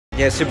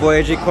Yes, your boy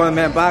AG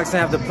Cornerman Boxing.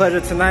 I have the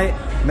pleasure tonight.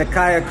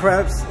 Mikiah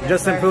Kreps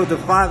just improved to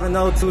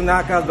 5-0, 2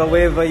 knockouts by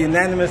way of a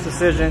unanimous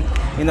decision.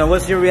 You know,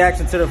 what's your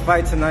reaction to the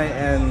fight tonight,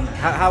 and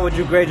how would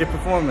you grade your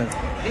performance?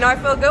 You know, I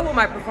feel good with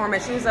my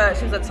performance. She was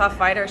a tough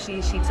fighter. She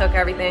took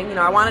everything. You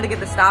know, I wanted to get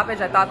the stoppage.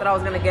 I thought that I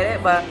was going to get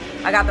it, but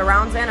I got the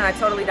rounds in and I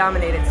totally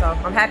dominated. So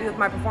I'm happy with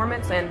my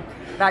performance, and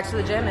back to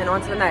the gym and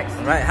on to the next.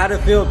 Right. How did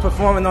it feel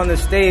performing on the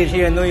stage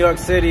here in New York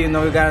City? You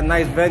know, we got a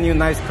nice venue,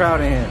 nice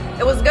crowd in here.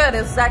 It was good.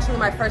 It was actually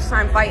my first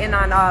time fighting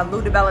on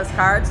Lou Dibella's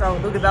card. So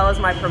Lou Dibella is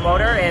my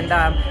promoter, and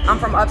I'm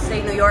from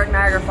upstate New York,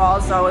 Niagara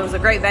Falls. So it was a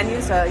great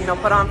venue to, you know,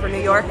 put on for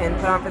New York and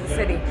put on for the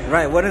city.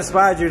 Right. What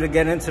inspired you to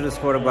get into the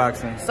sport of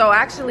boxing? So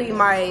actually,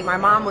 my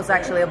mom was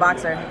actually a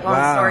boxer.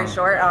 Long story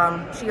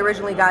short, she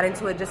originally got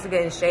into it just to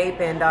get in shape,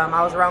 and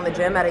I was around the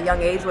gym at a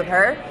young age with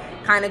her.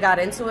 Kind of got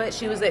into it.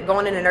 She was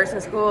going into nursing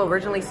school,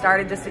 originally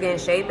started just to get in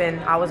shape, and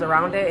I was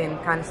around it and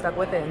kind of stuck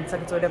with it and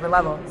took it to a different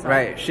level. So.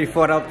 Right. She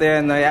fought up there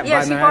in the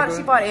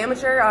she fought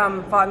amateur,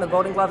 fought in the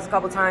Golden Gloves a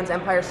couple times,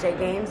 Empire State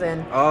Games,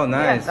 and oh,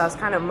 nice. Yeah, that was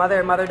kind of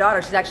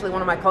mother-daughter. She's actually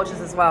one of my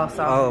coaches as well.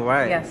 So oh,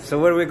 right. Yes. So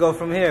where do we go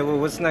from here?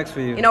 What's next for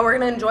you? You know, we're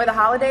gonna enjoy the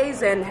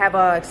holidays and have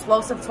a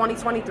explosive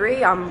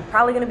 2023. I'm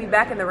probably gonna be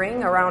back in the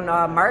ring around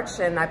March,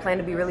 and I plan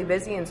to be really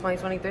busy in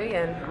 2023,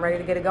 and I'm ready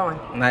to get it going.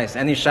 Nice.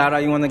 Any shout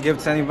out you want to give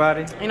to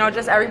anybody? You know,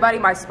 just everybody,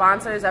 my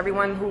sponsors,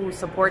 everyone who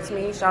supports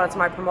me. Shout out to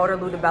my promoter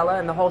Lou Dibella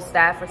and the whole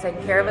staff for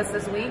taking care of us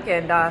this week,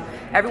 and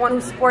everyone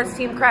who supports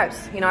Team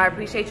Kreps. You know, I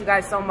appreciate you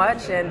guys so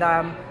much, and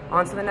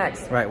on to the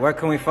next. Right. Where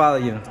can we follow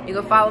you? You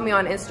can follow me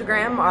on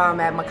Instagram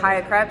at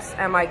Mikiah Kreps,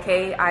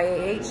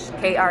 MIKIAH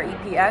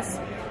KREPS,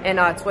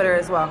 and Twitter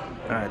as well.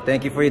 All right.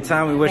 Thank you for your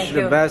time. We wish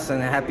you the best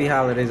and happy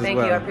holidays as well.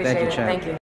 Thank you. I appreciate it. Champ. Thank you.